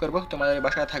স্কিপ করবো, তোমাদের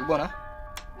বাসায় থাকবো না।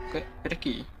 ওকে এটা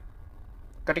কি?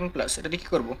 Cutting plus. এটা দিয়ে কী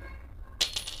করবো?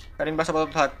 কাটিং প্লাস আপাতত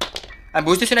থাক। আমি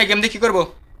বুঝতেছি না গেম দিয়ে কী করবো,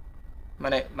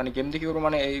 মানে গেম দিয়ে কী করবো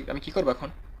মানে এই আমি কী করবো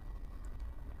এখন?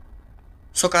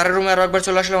 সো কারের রুমে আরও একবার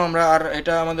চলে আসলাম আমরা। আর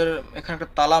এটা আমাদের এখানে একটা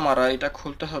তালা মারা, এটা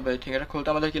খুলতে হবে। ঠিক এটা খুলতে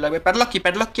আমাদের কী লাগবে? প্যাডলক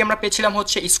কি আমরা পেয়েছিলাম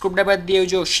হচ্ছে স্ক্রুড্রাইভার দিয়ে। ওই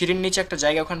যে সিঁড়ির নিচে একটা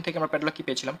জায়গা, ওখান থেকে আমরা প্যাডলক কি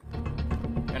পেয়েছিলাম।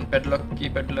 অ্যান্ড প্যাডলক কি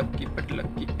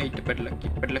এইটা প্যাডলক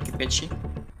কি পেয়েছি।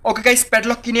 ওকে গাইস,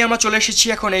 প্যাডলক কি নিয়ে আমরা চলে এসেছি।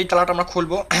 এখন এই তালাটা আমরা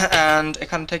খুলবো অ্যান্ড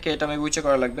এখান থেকে এটা আমি উঁচু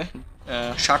করা লাগবে।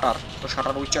 শাটার, তো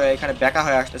শাটার উঁচু এখানে বেঁকা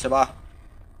হয়ে আসতেছে। বাহ,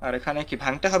 আর এখানে কি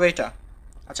ভাঙতে হবে এটা?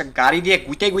 আচ্ছা গাড়ি দিয়ে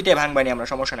গুইতে ভাঙবানি আমরা,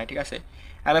 সমস্যা নাই। ঠিক আছে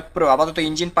আমি পুরো আপাতত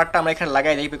ইঞ্জিন পার্টটা আমরা এখানে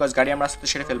লাগাই দিই, বিকজ গাড়ি আমরা আস্তে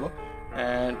সেরে ফেলবো।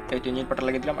 এই ইঞ্জিন পার্টটা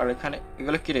লাগিয়ে দিলাম। আর এখানে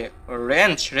এগুলো কি রে?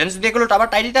 রেঞ্জ দিয়ে এগুলো আবার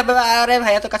টাই দিতে হবে। আরে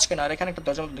ভাই এত কাজ কেন? আর এখানে একটা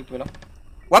দরজা দেখতে পেলাম।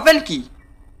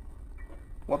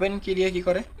 ওপেন কি দিয়ে কি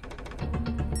করে?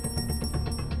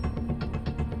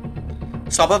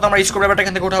 আপাতত আমরা স্ক্রুড্রাইভারটা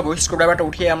এখান থেকে উঠাবো। স্ক্রুড্রাইভারটা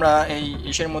উঠিয়ে আমরা এই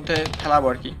ইসের মধ্যে ফেলাবো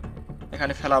আর কি,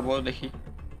 এখানে ফেলাবো দেখি।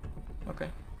 ওকে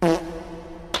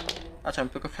আচ্ছা আমি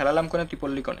তোকে ফেলালাম কোনে? তুই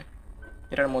পড়লি কোনে?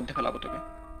 এটার মধ্যে ফেলাবো তোকে।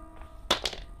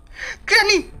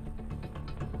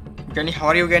 জ্ঞানী হাউ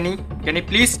আর ইউ? জ্ঞানী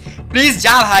প্লিজ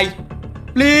যা ভাই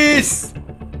প্লিজ।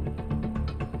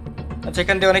 আচ্ছা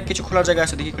এখান থেকে অনেক কিছু খোলার জায়গা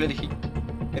আছে, দেখি খুলে দেখি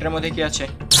এটার মধ্যে কি আছে।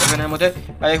 এখানের মধ্যে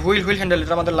হুইল হ্যান্ডেল,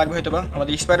 এটা আমাদের লাগবে হয়তো বা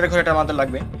আমাদের স্পাইডারের ঘরে এটা আমাদের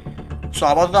লাগবে। সো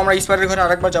আপাতত আমরা স্পাইডারের ঘরে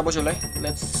আরেকবার যাবো। চলে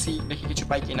লেটস সি দেখি কিছু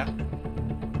পাই কিনা।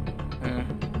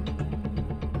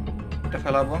 এটা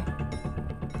ফেলাবো,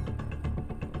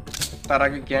 তার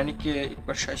আগে জ্ঞানীকে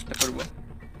একবার সাহায্য করবো।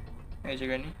 এই যে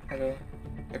জ্ঞানী, হ্যালো।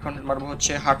 এখন মারবো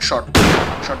হচ্ছে হার্ট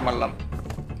শট মারলাম।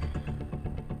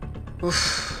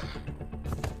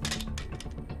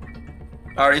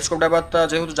 আর স্ক্রু ড্রাইভারটা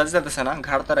যেহেতু যাতে যাচ্ছে না,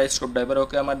 ঘাড় তারা স্ক্রু ড্রাইভার,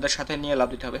 ওকে আমাদের সাথে নিয়ে লাভ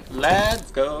দিতে হবে। Let's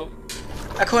go.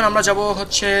 এখন আমরা যাব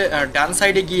হচ্ছে ডান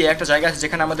সাইডে গিয়ে একটা জায়গা আছে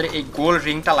যেখানে আমাদের এই গোল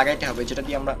রিংটা লাগাইতে হবে, যেটা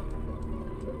দিয়ে আমরা,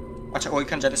 আচ্ছা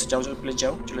ওইখানে যাইতেছে, যাও যাও প্লিজ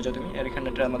যাও, চলে যাও তুমি। আর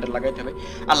এখানটা আমাদের লাগাইতে হবে।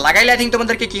 আর লাগাইলে আই থিঙ্ক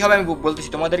তোমাদেরকে কী হবে আমি বলতেছি,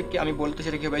 তোমাদেরকে আমি বলতেছি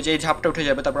কী হবে, যে এই ঝাপটা উঠে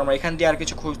যাবে, তারপর আমরা এখান দিয়ে আর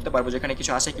কিছু খুঁজতে পারবো যেখানে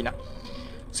কিছু আছে কিনা।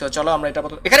 সো চলো আমরা এটা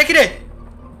এখানে কি রে,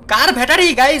 কার ব্যাটারি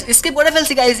গাইজ, স্কিপ করে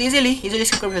ফেলছি গাইজ, ইজিলি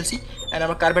স্কিপ করে ফেলছি। অ্যান্ড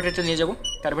আমরা কার ব্যাটারিটা নিয়ে যাবো,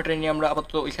 কার ব্যাটারি নিয়ে আমরা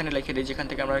আপাতত ওইখানে লিখে দিই যেখান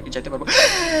থেকে আমরা আর কি যেতে পারবো।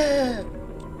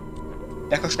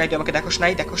 দেখোস নাই, তুই আমাকে দেখোস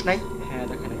নাই, দেখোস নাই, হ্যাঁ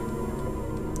দেখে নাই।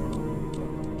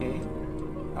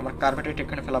 আমরা কার ব্যাটারিটা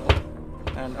এখানে ফেলাবো।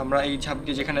 অ্যান্ড আমরা এই ঝাপ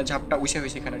দিয়ে, যেখানে ঝাপটা উঠে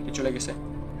হয়েছে এখানে আর কি চলে গেছে,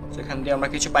 সেখান দিয়ে আমরা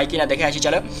কিছু পাই কিনা দেখে আসি।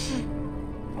 চলো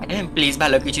প্লিজ,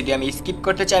 ভালো কিছু দিয়ে, আমি স্কিপ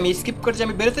করতে চাই,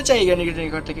 আমি বেরোতে চাই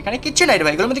ঘর থেকে। এখানে কিচ্ছু নাই রে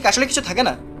ভাই, এগুলোর মধ্যে আসলে কিছু থাকে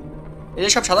না। এই যে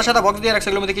সব সাদা সাদা বক্স দিয়ে রাখছে,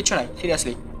 এগুলোর মধ্যে কিচ্ছু নাই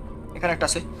সিরিয়াসলি। এখানে একটা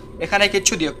আছে, এখানে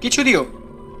কিছু দিও।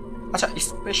 আচ্ছা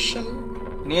স্পেশাল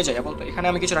নিয়ে যাই বলতো, এখানে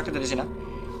আমি কিছু রাখতে চাইছি না,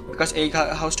 বিকজ এই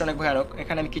হাউসটা অনেক ভয়ানক,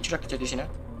 এখানে আমি কিছু রাখতে চাইছি না।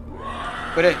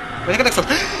 করে দেখছো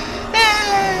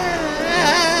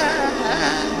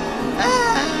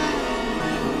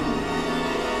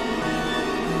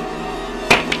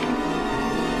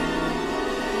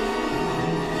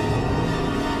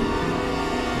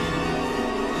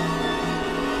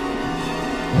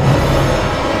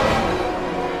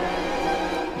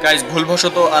গাইজ,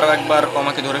 ভুলবশত আরও একবার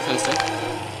আমাকে ধরে ফেলছে।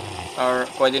 আর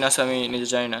কয়দিন আছে আমি নিজে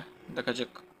জানি না, দেখা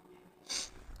যাক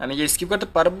আমি কি স্কিপ করতে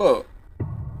পারবো।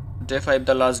 ডে 5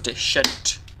 দ্য লাস্ট ডে, শেট।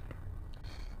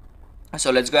 So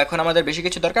let's go. এখন আমাদের বেশি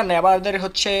কিছু দরকার নেই, আমাদের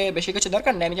হচ্ছে বেশি কিছু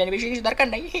দরকার নেই, আমি জানি বেশি কিছু দরকার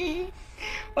নেই,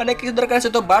 অনেক কিছু দরকার আছে।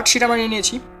 তো বার্ড শিট আমরা নিয়ে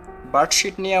নিয়েছি, বার্ড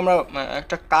শিট নিয়ে আমরা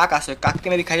একটা কাক আছে, কাককে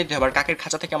মেবি খাই দিতে হবে, আর কাকের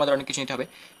খাঁচা থেকে আমাদের অনেক কিছু নিতে হবে।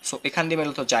 সো এখান দিয়ে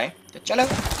মেলে তো যায়, তো চলো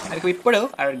আর কি পড়েও।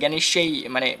 আর জ্ঞানীর সেই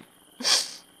মানে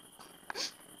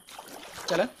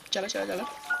চলো চলো চলো চলো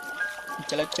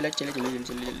চলে চলে চলে চলে চলে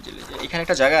চলে চলে চলে। এখানে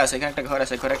একটা জায়গা আছে, এখানে একটা ঘর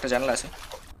আছে, ঘরে একটা জানলা আছে।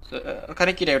 তো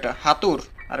ওখানে কী রে ওটা, হাতুর,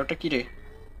 আর ওটা কী রে,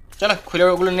 চলো খুলে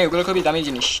ওগুলো নেই, ওগুলো খুবই দামি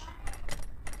জিনিস,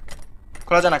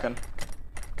 খোলা যায় না কেন।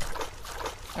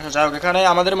 আচ্ছা যাই হোক, এখানে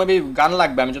আমাদের মেবি গান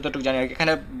লাগবে আমি যতটুকু জানি আর কি।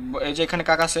 এখানে এই যে এখানে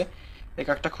কাক আছে, এই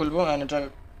কাকটা খুলবো, অ্যান্ড এটা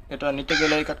এটা নিতে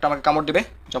গেলে এই কাকটা আমাকে কামড় দেবে,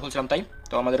 যা বলছিলাম তাই।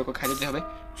 তো আমাদের ওকে খাইয়ে দিতে হবে।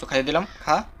 সো খাইয়ে দিলাম,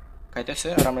 খাইতেছে,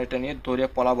 আর আমরা এটা নিয়ে দৌড়ে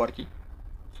পলাবো আর কি।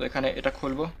 সো এখানে এটা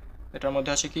খুলবো, এটার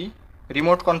মধ্যে আছে কি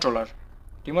রিমোট কন্ট্রোলার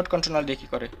দিয়ে কী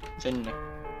করে জানি না,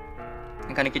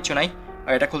 এখানে কিচ্ছু নাই।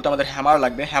 আর এটা খুলতে আমাদের হ্যামার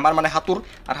লাগবে, হ্যামার মানে হাতুর,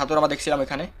 আর হাতুর আমরা দেখছিলাম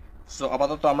এখানে। সো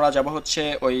আপাতত আমরা যাব হচ্ছে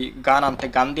ওই গান আনতে,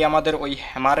 গান দিয়ে আমাদের ওই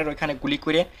হ্যামারের ওইখানে গুলি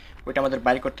করে ওইটা আমাদের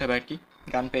বাইর করতে হবে আর কি।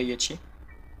 গান পেয়ে গেছি।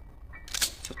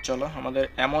 তো চলো আমাদের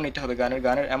অ্যামো নিতে হবে,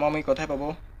 গানের অ্যামো আমি কোথায় পাবো।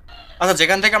 আচ্ছা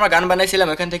যেখান থেকে আমরা গান বানাইছিলাম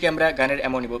ওখান থেকে আমরা গানের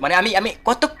অ্যামো নিব। মানে আমি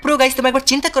কত প্রো গাইস, তুমি একবার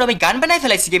চিন্তা করো, আমি গান বানাই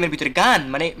ফেলাইছি গেমের ভিতরে, গান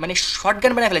মানে শর্ট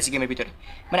গান বানাই ফেলাইছি গেমের ভিতরে।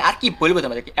 মানে আর কি বলবো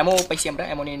তোমাদেরকে, অ্যামো পাইছি আমরা,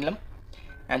 অ্যামো নিয়ে নিলাম।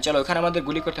 চলো ওখানে আমাদের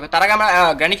গুলি করতে হবে, তার আগে আমরা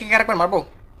গ্র্যানিকে একবার মারবো।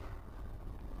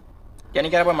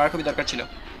 গ্র্যানিকে একবার মারা খুবই দরকার ছিল,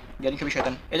 গ্র্যানি খুবই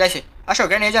শয়তান। এ যাইছে, আসো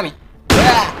গ্র্যানি, এই যে আমি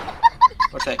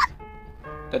কোথায়।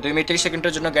 তো 2 মিনিট 30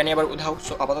 সেকেন্ডের জন্য গ্র্যানি আবার উধাও।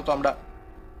 সো আপাতত আমরা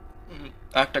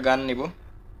একটা গান নিব,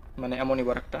 মানে এমন নিব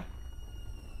একটা।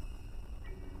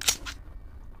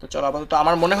 তো চলো আপাতত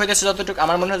আমার মনে হইতেছে যতটুকু,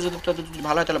 আমার মনে হয় যতটুকু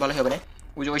ভালো হয় তাহলে ভালো হবে না।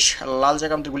 ওই যে ওই লাল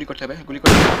জায়গা আমাদের গুলি করতে হবে, গুলি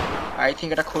করতে হবে। আই থিঙ্ক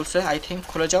এটা খুলছে, আই থিঙ্ক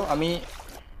খুলে যাও, আমি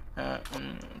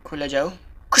খুলে যাও,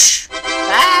 খুশ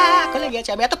খুলে গেছে।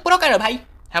 আমি এত পুরো কেন ভাই,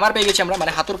 হ্যামার পেয়ে গেছি আমরা,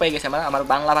 মানে হাতুর পেয়ে গেছি আমরা, আমার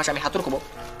বাংলা ভাষা আমি হাতুর কবো,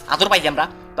 হাতুর পাইছি আমরা।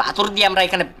 তো হাতুর দিয়ে আমরা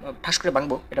এখানে ঠাস করে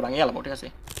ভাঙবো, এটা ভাঙিয়ে গেলাম, ঠিক আছে।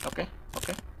 ওকে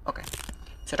ওকে ওকে,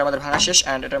 সেটা আমাদের ভাঙা শেষ।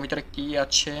 অ্যান্ড এটার ভিতরে কী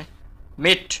আছে,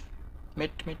 meet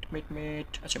meet meet meet meet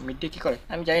আচ্ছা মিট দিয়ে কী করে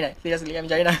আমি জানি না, সিরিয়াসলি আমি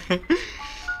জানি না।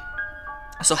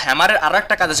 সো হ্যামারের আরও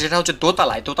একটা কাজ আছে, সেটা হচ্ছে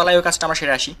দোতলায় ওই কাজটা আমরা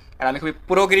সেরে আসি। আর আমি খুবই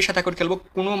পুরোগিরির সাথে করে খেলবো,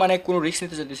 কোনো রিস্ক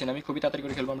নিতে চাইতেছি না, আমি খুবই তাড়াতাড়ি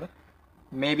করে খেলবো আমরা।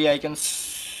 Maybe I can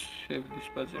save this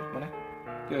puzzle, মানে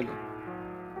কী হলো,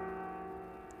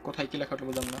 কোথায় কী লেখা হলো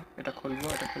বুঝলাম না। এটা খুলবো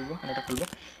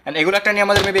অ্যান্ড এগুলো একটা নিয়ে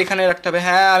আমাদের মেবি এখানে রাখতে হবে।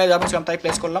 হ্যাঁ আমি যা বলছিলাম তাই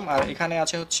প্লেস করলাম। আর এখানে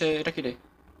আছে হচ্ছে এটা কী রে,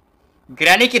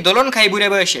 গ্র্যানি কি দোলন খাই বুড়ে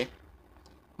বয়সে,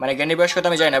 মানে জ্ঞানী বয়স কথা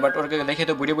আমি জানি না, বাট ওরকে দেখে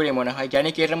তো বুড়ি মনে হয়। জ্ঞানী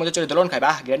কি এটার মধ্যে চলে দোলন খায়,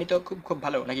 বাহ জ্ঞানী তো খুব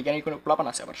ভালো, নাকি জ্ঞানীর কোনো প্লাপান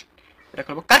আছে আবার। এটা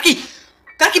করবো,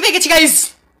 কার্কি পেয়ে গেছি গাইজ,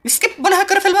 স্কিপ মনে হয়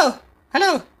করে ফেলবো। হ্যালো,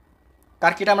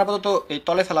 কার্কিটা আমরা আপাতত এই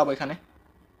তলে ফেলাবো এখানে।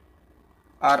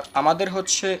 আর আমাদের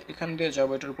হচ্ছে এখান দিয়ে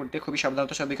যাবো, এটার উপর দিয়ে খুবই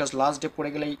সাবধানতা সব, বিকজ লাস্ট ডে পড়ে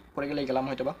গেলেই গেলাম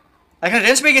হয়তো বা। এখানে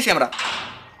রেঞ্জ পেয়ে গেছি আমরা,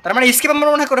 তার মানে স্কিপ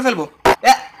আমরা মনে হয় করে ফেলবো।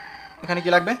 এখানে কি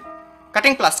লাগবে,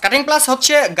 কাটিং প্লাস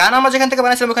হচ্ছে গান আমরা যেখান থেকে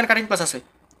বানাইছিলাম ওখানে কাটিং প্লাস আছে।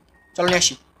 চলো নিয়ে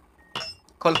আসি,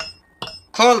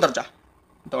 খোল দরজা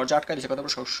আটকা দিয়েছে, কত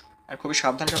বড় সাহস। আর খুবই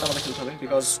সাবধানের সাথে আমাদের খেলতে হবে,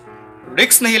 বিকজ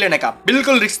রিস্ক নেই লেনে কা,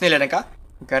 বিলকুল রিস্ক নেই লেনে কা।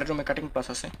 গাড়ির রুমে কাটিং প্লাস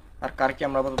আছে। আর কারকি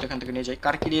আমরা আপাতত এখান থেকে নিয়ে যাই।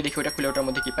 কারকি দিয়ে দেখি ওটা খুলে ওটার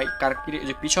মধ্যে কি পাই। কারকি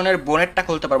যে পিছনের বোনেটটা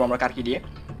খুলতে পারবো আমরা কারকি দিয়ে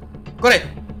করে।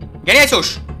 জ্ঞানী আইসোস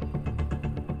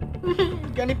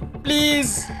জ্ঞানী প্লিজ।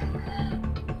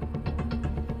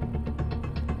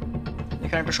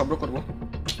 এখানে একটা শব্দ করবো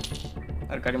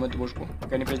আর গাড়ির মধ্যে বসবো।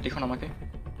 জ্ঞানী প্লিজ দেখুন আমাকে,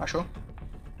 আসো।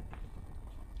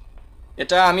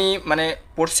 এটা আমি মানে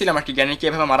পড়ছিলাম আর কি, জ্ঞানীকে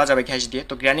এভাবে মারা যাবে গ্যাস দিয়ে।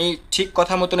 তো জ্ঞানী ঠিক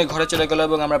কথা মতন ঘরে চলে গেলো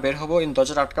এবং আমরা বের হবো,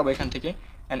 দরজাটা আটকাবো এখান থেকে।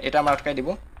 অ্যান্ড এটা আমরা আটকাই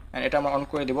দেবো, অ্যান্ড এটা আমরা অন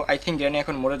করে দেবো। আই থিঙ্ক জ্ঞানী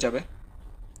এখন মরে যাবে।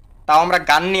 তাও আমরা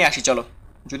গান নিয়ে আসি, চলো।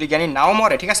 যদি জ্ঞানী নাও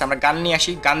মরে ঠিক আছে, আমরা গান নিয়ে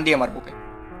আসি, গান দিয়ে মারবো ওকে।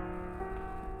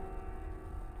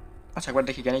 আচ্ছা একবার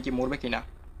দেখি জ্ঞানী কি মরবে কি না।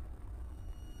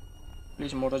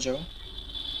 প্লিজ মরে যাও,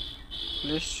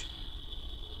 প্লিজ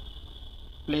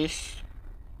প্লিজ।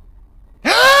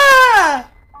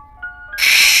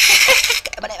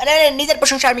 নিজের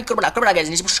প্রশংসা আমি করবো না, করবো না,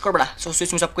 নিজের প্রশংসা করবো না। সো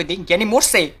সুইচ অফ করে দিই। জ্ঞানী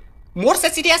মরছে, মরছে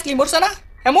সিরিয়াসলি মরছে না?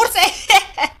 হ্যাঁ মরছে।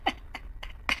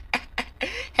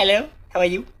 Hello, how are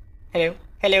you? Hello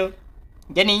hello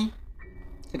জ্ঞানী।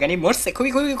 জ্ঞানী মরছে,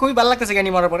 খুবই খুবই খুবই ভালো লাগতেছে জ্ঞানী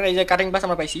মরার পরে। এই যে কাটিং প্লাস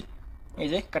আমরা পাইছি, এই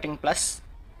যে কাটিং প্লাস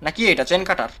নাকি এটা চেন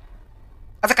কাটার।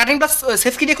 আচ্ছা কাটিং প্লাস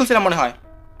সেফ কি দিয়ে খুলছিলাম মনে হয়।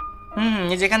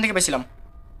 এই যে এখান থেকে পেয়েছিলাম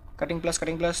কাটিং প্লাস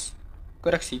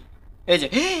করে রাখছি। এই যে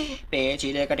পেয়েছি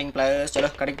রে কাটিং প্লাস। চলো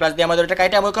কাটিং প্লাস দিয়ে আমাদের এটা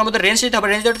কাইটে আমাদের রেঞ্জ দিতে হবে,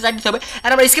 রেঞ্জ দিয়ে চাই দিতে হবে। আর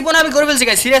আমরা স্কিপ মনে আমি করে ফেলছি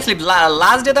গাইস, সিরিয়াসলি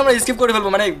লাস্ট ডেতে আমরা স্কিপ করে ফেলবো,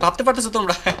 মানে ভাবতে পারতেছো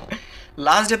তোমরা।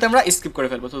 লাস্ট ডেতে আমরা স্কিপ করে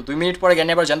ফেলবো। তো 2 মিনিট পরে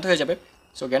জ্ঞানী আবার জানতে হয়ে যাবে।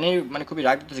 সো জ্ঞানী মানে খুবই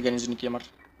রাগ দিতেছে জ্ঞানীর জন্য কি আমার।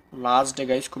 লাস্ট ডে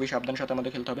গাইস, খুবই সাবধানের সাথে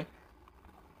আমাদের খেলতে হবে।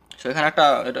 সো এখানে একটা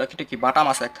এটা কি বাটাম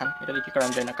আছে একখান, এটা দিয়ে কি করা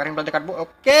যায় না। কাটিং প্লাস দিয়ে কাটবো।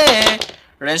 ওকে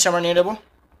রেঞ্জ আমরা নিয়ে নেবো।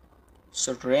 সো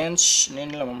রেঞ্জ নিয়ে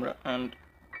নিলাম আমরা। অ্যান্ড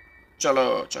চলো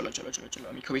চলো চলো চলো চলো,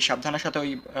 আমি খুবই সাবধানের সাথে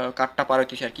ওই কার্ডটা পার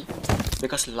হইতেছি আর কি।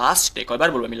 বিকজ লাস্ট ডে, কয়বার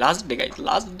বলবো আমি, last day guys,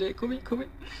 last day. খুবই খুবই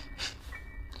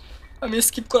আমি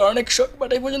স্কিপ করার অনেক শখ, বাট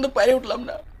এই পর্যন্ত পারে উঠলাম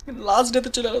না। লাস্ট ডেতে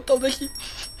চলে এলো, তাও দেখি।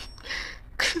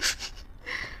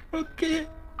 ওকে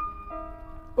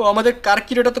ও আমাদের কার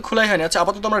কিলোটা তো খোলাই হয়নি। আচ্ছা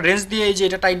আপাতত আমরা রেঞ্জ দিয়ে এই যে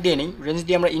এটা টাইট দিয়ে নিই, রেঞ্জ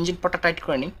দিয়ে আমরা ইঞ্জিন পার্টটা টাইট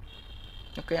করে নিই।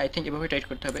 ওকে আই থিঙ্ক এভাবে টাইট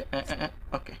করতে হবে।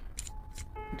 ওকে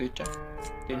 2টা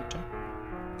 3টা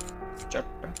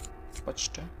 4টা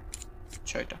 5টা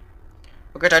 6টা।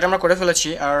 ওকে টাইট আমরা করে ফেলেছি।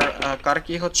 আর কার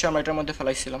কি হচ্ছে আমরা এটার মধ্যে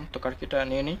ফেলাইছিলাম, তো কার কিটা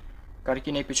নিয়ে নিই। কার কি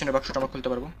নিয়ে পিছনে বাক্সটা আমরা খুলতে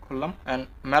পারবো, খুললাম। And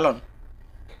melon,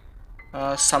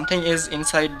 something is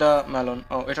inside the melon.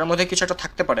 ও এটার মধ্যে কিছু একটা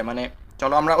থাকতে পারে, মানে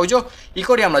চলো আমরা ওই যে ই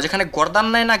করি, আমরা যেখানে গর্দান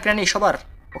নেয় না গ্র্যানি সবার,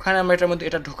 ওখানে আমরা এটার মধ্যে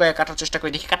এটা ঢুকায় কাটার চেষ্টা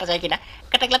করি, দেখি কাটা যায় কিনা।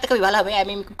 কাটা গেলে তো খুবই ভালো হবে,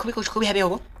 আমি খুবই খুশি, খুবই হ্যাপি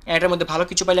হবো। এটার মধ্যে ভালো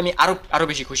কিছু পাইলে আমি আরও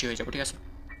বেশি খুশি হয়ে যাবো। ঠিক আছে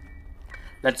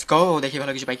লেটস গো, দেখি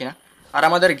ভালো কিছু পাই কিনা। আর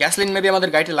আমাদের গ্যাসলিন মেবি আমাদের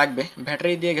গাড়িতে লাগবে,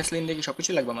 ব্যাটারি দিয়ে গ্যাসলিন দিয়ে সব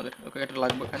কিছু লাগবে আমাদের। ওকে এটা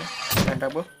লাগবে এখানে,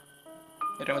 রাখবো।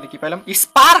 এটার মধ্যে কি পাইলাম,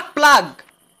 spark plug.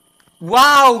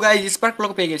 Wow guys, spark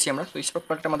plug পেয়ে গেছি আমরা। তো স্পার্ক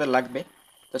প্লাগটা আমাদের লাগবে।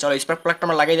 তো চলো স্পার্ক প্লাগটা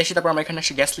আমরা লাগিয়ে দেখি, তারপর আমরা এখানে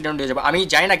এসে গ্যাসলিন দিয়ে যাবো। আমি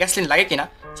জানি না গ্যাসলিন লাগে কিনা,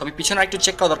 সব পিছনে একটু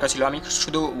চেক করা দরকার ছিল। আমি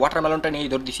শুধু ওয়াটারমেলনটা নিয়েই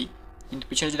দৌড় দিছি, কিন্তু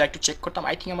পিছনে যদি একটু চেক করতাম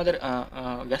আই থিঙ্ক আমাদের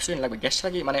গ্যাসলিন লাগবে। গ্যাসটা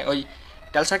কি মানে ওই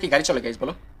তেল ছাড়া কি গাড়ি চলে গাইজ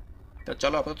বলো? তো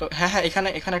চলো আপাতত হ্যাঁ এখানে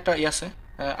এখানে একটা ইয়ে আছে,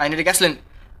 আইনের গ্যাসলিন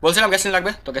বলছিলাম, গ্যাসলিন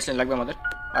লাগবে। তো গ্যাসলিন লাগবে আমাদের।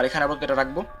 আর এখানে আপাতত এটা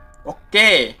রাখবো। ওকে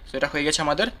সো এটা হয়ে গেছে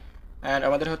আমাদের। অ্যান্ড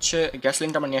আমাদের হচ্ছে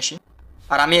গ্যাসলিনটা আমরা নিয়ে আসি।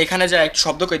 আর আমি এখানে যা একটু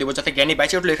শব্দ করে দেবো যাতে জ্ঞানী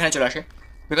বাইচে উঠলে এখানে চলে আসে,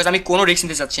 বিকজ আমি কোনো রিস্ক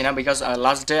নিতে চাচ্ছি না। Because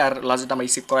last day R last day আমরা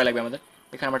রিসিভ করাই লাগবে আমাদের।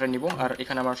 এখানে আমরা এটা নিবো। আর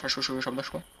এখানে আমার শ্বশুর শব্দ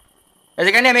আসবো। এই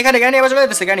যে জ্ঞানী আমি এখানে, জ্ঞানী আবার চলে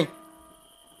যেতেছে। জ্ঞানী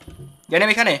জ্ঞানী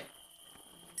আমি এখানে,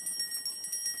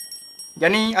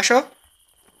 জ্ঞানী আসো।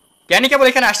 জ্ঞানী কেবল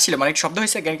এখানে আসছিল, মানে শব্দ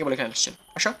হয়েছে, জ্ঞানী কেবল এখানে আসছিল।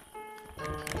 আসো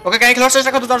ওকে জ্ঞানী খেলার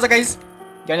চেষ্টা করতে দরজা গাইজ।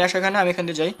 জ্ঞানী আসো এখানে, আমি এখান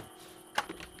দিয়ে যাই।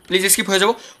 প্লিজ স্কিপ হয়ে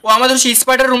যাবো। ও আমাদের হচ্ছে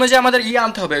স্পাইডার রুমে যে আমাদের ইয়ে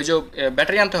আনতে হবে, ওই যে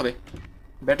ব্যাটারি আনতে হবে।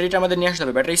 ব্যাটারিটা আমাদের নিয়ে আসতে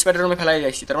হবে। ব্যাটারি স্পাইডার রুমে ফেলাই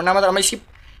যাচ্ছি, তার মানে আমরা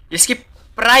স্কিপ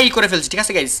প্রায় করে ফেলছি। ঠিক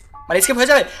আছে গাইজ, মানে স্কিপ হয়ে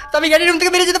যাবে তো আমি গাড়ির রুম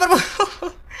থেকে বেরিয়ে যেতে পারবো।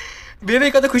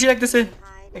 ভেবেই কত খুশি লাগতেছে।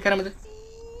 এখানে আমাদের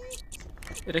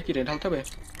এটা কি রে, ঢালতে হবে?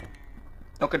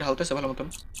 ওকে ঢালতেছে ভালো মতন।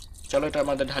 চলো এটা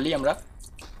আমাদের ঢালি আমরা।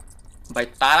 ভাই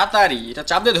তাড়াতাড়ি, এটা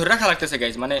চাপ দিয়ে ধরে রাখা লাগতেছে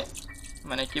গাইজ, মানে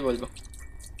মানে কি বলবো,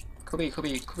 খুবই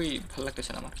খুবই খুবই ভালো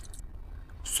লাগতেছে না আমার।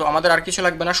 সো আমাদের আর কিছু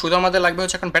লাগবে না, শুধু আমাদের লাগবে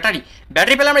হচ্ছে এখন ব্যাটারি।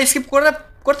 ব্যাটারি পেলে আমরা স্কিপ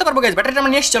করতে পারবো গাইজ। ব্যাটারিটা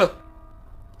আমরা নিয়ে আসি, চলো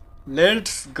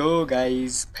লেটস গো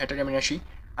গাইজ। ব্যাটারি আমরা নিয়ে আসি।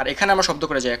 আর এখানে আমরা শব্দ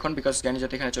করে যাই এখন, বিকজ জ্ঞানী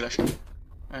যাতে এখানে চলে আসে।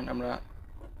 অ্যান্ড আমরা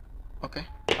ওকে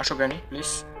আসো জ্ঞানী প্লিজ।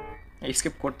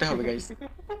 স্কিপ করতে হবে গাইজ।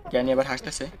 জ্ঞানী আবার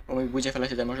হাসতেছে, আমি বুঝে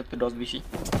ফেলেছি যে আমার সাথে ডস বেশি।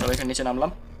 চলো এখানে নিচে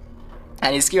নামলাম।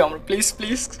 অ্যান্ড স্কিপ আমরা প্লিজ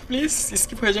প্লিজ প্লিজ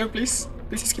স্কিপ হয়ে যাও, প্লিজ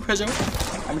প্লিজ স্কিপ হয়ে যাও।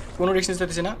 আমি কোনো রিস্ক নিতে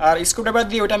চাইছি না। আর স্ক্রু ড্রাইভার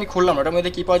দিয়ে ওটা আমি খুললাম, ওটার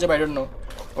মধ্যে কী পাওয়া যাবে আই ডোন্ট নো।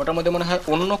 ওটার মধ্যে মনে হয়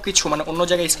অন্য কিছু, মানে অন্য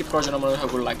জায়গায় স্কিপ করার জন্য মনে হয়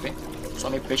ওগুলো লাগবে। সো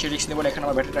আমি বেশি রিস্ক নেবো না। এখানে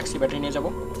আমার ব্যাটারি রাখছি, ব্যাটারি নিয়ে যাবো।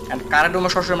 অ্যান্ড কারেন্ট রুমে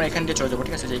সরাসরি আমরা এখান দিয়ে চলে যাবো।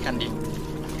 ঠিক আছে যে এখান দিয়ে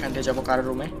এখান থেকে যাবো কার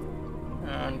রুমে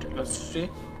অ্যান্ড সি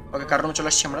ওকে কার রুমে চলে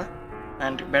আসছি আমরা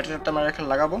অ্যান্ড ব্যাটারিটা আমরা এখানে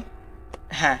লাগাবো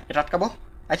হ্যাঁ এটা আটকাবো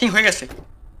আই থিঙ্ক হয়ে গেছে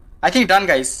আই থিঙ্ক ডান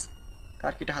গাইস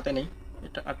কার কিটা হাতে নেই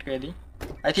এটা আটকে দিই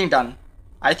I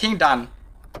think done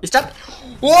start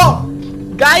O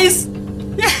guys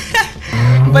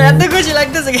ভাই এত খুশি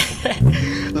লাগতেছে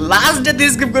লাস্ট ডে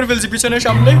স্কিপ করে ফেলছি পিছনে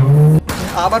সামনে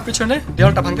আবার পিছনে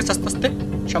দেওয়ালটা ভাঙতেছে আস্তে আস্তে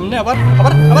সামনে আবার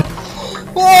আবার আবার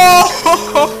ও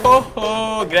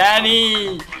গ্র্যানি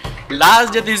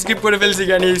লাস্ট ডে স্কিপ করে ফেলছি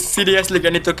গ্র্যানি সিরিয়াসলি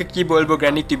গ্র্যানি তোকে কি বলবো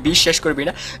গ্র্যানি তুই বিশ্বাস করবি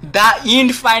না the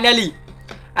ইন্ড finally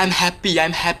I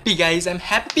am happy guys I am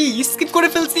happy skip করে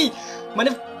ফেলছি মানে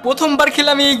প্রথমবার খেলে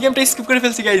আমি এই গেমটা স্কিপ করে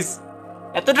ফেলছি গাইজ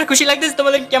এতটা খুশি লাগতেছে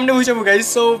তোমাদের কেমনে বুঝাবো গাইজ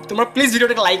সো তোমরা প্লিজ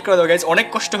ভিডিওটাকে লাইক করে দাও গাইজ অনেক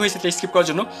কষ্ট হয়েছে স্কিপ করার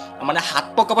জন্য মানে হাত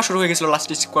পা কাঁপা শুরু হয়ে গেছিলো লাস্ট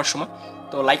স্কিপ করার সময়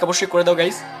তো লাইক অবশ্যই করে দাও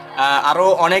গাইজ আরও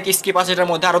অনেক স্কিপ আছে এটার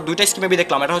মধ্যে আরও দুইটা স্কিপ আমি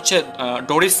দেখলাম এটা হচ্ছে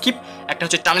ডোর স্কিপ একটা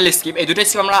হচ্ছে টানেল স্কিপ এই দুটো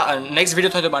স্কিপ আমরা নেক্সট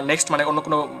ভিডিওতে হয়তো বা নেক্সট মানে অন্য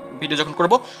কোনো ভিডিও যখন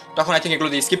করবো তখন আই থিঙ্ক এগুলো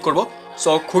দিয়ে স্কিপ করবো সো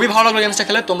খুবই ভালো লাগলো গেমসটা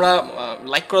খেলে তোমরা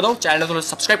লাইক করে দাও চ্যানেলটা তোমরা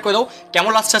সাবস্ক্রাইব করে দাও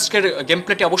কেমন লাগছে আজকের গেম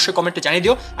প্লেটি অবশ্যই কমেন্টে জানিয়ে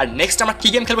দিও আর নেক্সট আমরা কী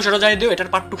গেম খেলবো সেটা জানিয়ে দিও এটার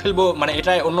পার্ট 2 খেলবো মানে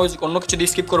এটা অন্য কিছু দিয়ে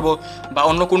স্কিপ করবো বা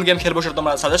অন্য কোন গেম খেলবো সেটা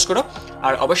তোমরা সাজেস্ট করো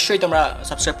আর অবশ্যই তোমরা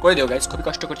সাবস্ক্রাইব করে দিও গাইজ খুবই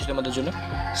কষ্ট করছি তোমাদের জন্য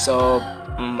সো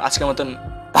আজকের মতন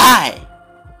বাই